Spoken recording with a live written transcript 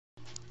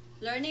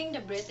Learning the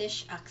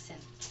British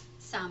Accent,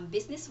 Some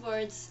Business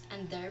Words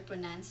and Their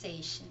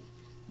Pronunciation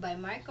by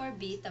Marcor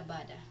B.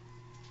 Tabada.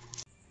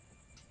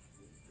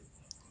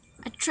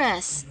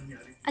 Address,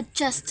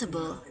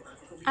 adjustable,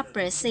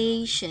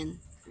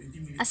 appreciation,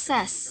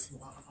 assess,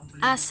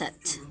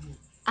 asset,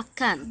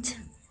 account,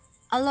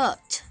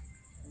 allot,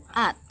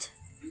 at,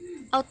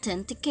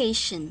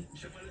 authentication,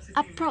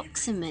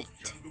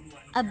 approximate,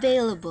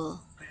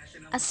 available,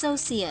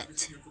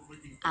 associate,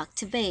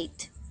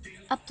 activate,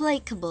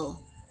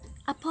 applicable,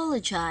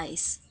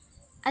 apologize,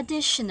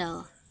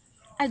 additional,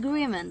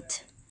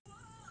 agreement,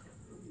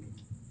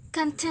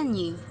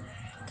 continue,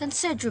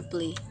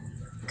 considerably,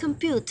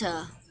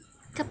 computer,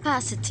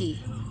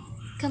 capacity,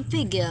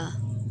 configure,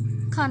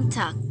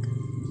 contact,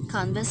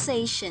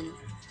 conversation,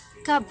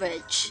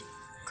 coverage,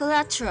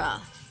 collateral,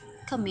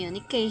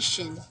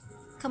 communication,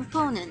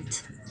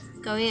 component,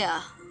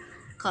 career,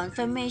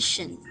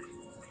 confirmation,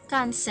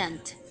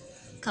 consent,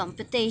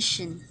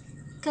 computation,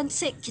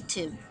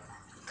 consecutive,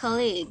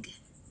 colleague,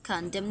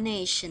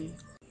 condemnation,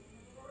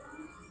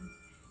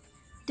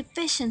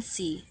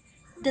 deficiency,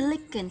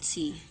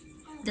 delinquency,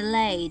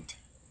 delayed,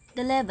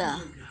 deliver,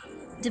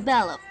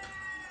 develop,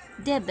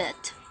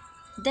 debit,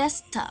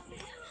 desktop,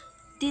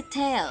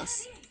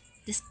 details,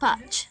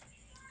 dispatch,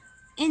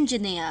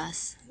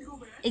 engineers,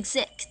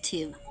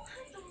 executive,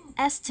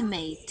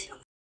 estimate,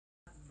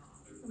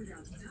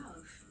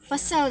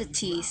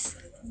 facilities,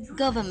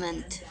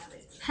 government,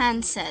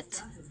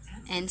 handset,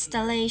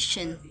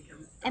 installation,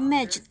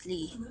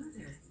 immediately,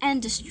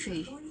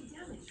 industry,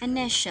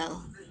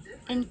 initial,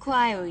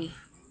 inquiry,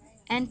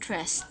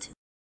 interest,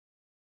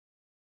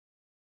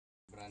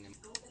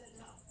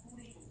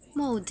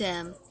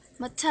 modem,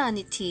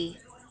 maternity,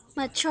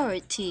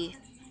 maturity,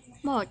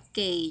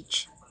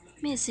 mortgage,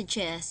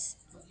 messages,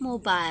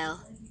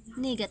 mobile,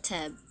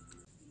 negative,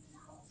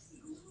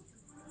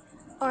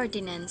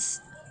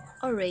 ordinance,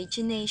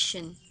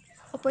 origination,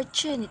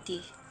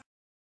 opportunity,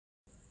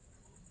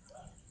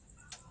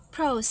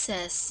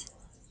 process,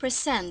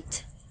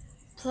 present,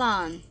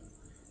 plan,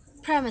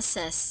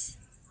 premises,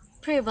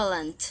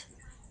 prevalent,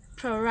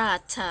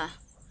 prorata,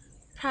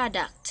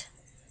 product,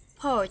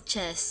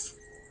 purchase,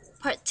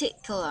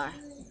 particular,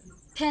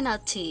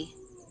 penalty,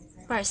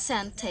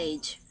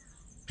 percentage,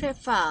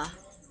 prefer,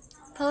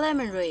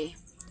 preliminary,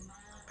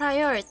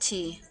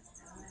 priority,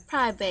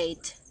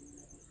 private,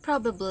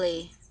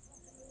 probably,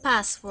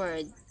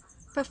 password,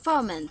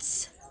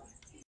 performance,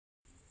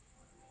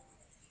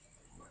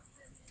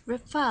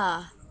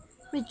 refer,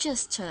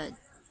 registered,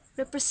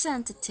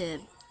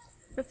 representative,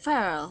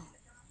 referral,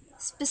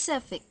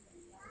 specific,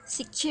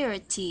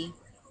 security,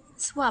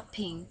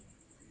 swapping,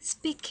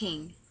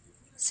 speaking,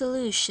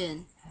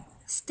 solution,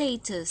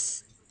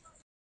 status,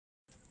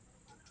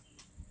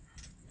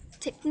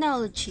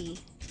 technology,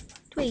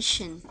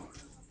 tuition,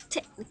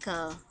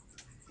 technical,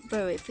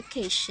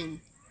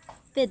 verification,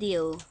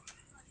 video,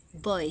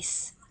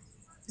 voice,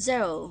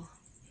 zero.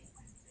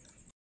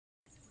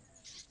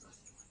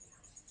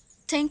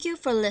 Thank you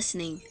for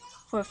listening.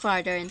 For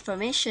further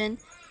information,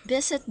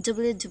 visit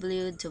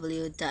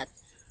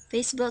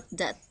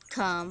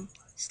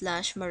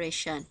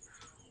www.facebook.com/Mauritian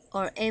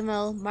or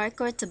email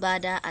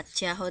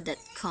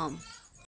marcotabada@yahoo.com.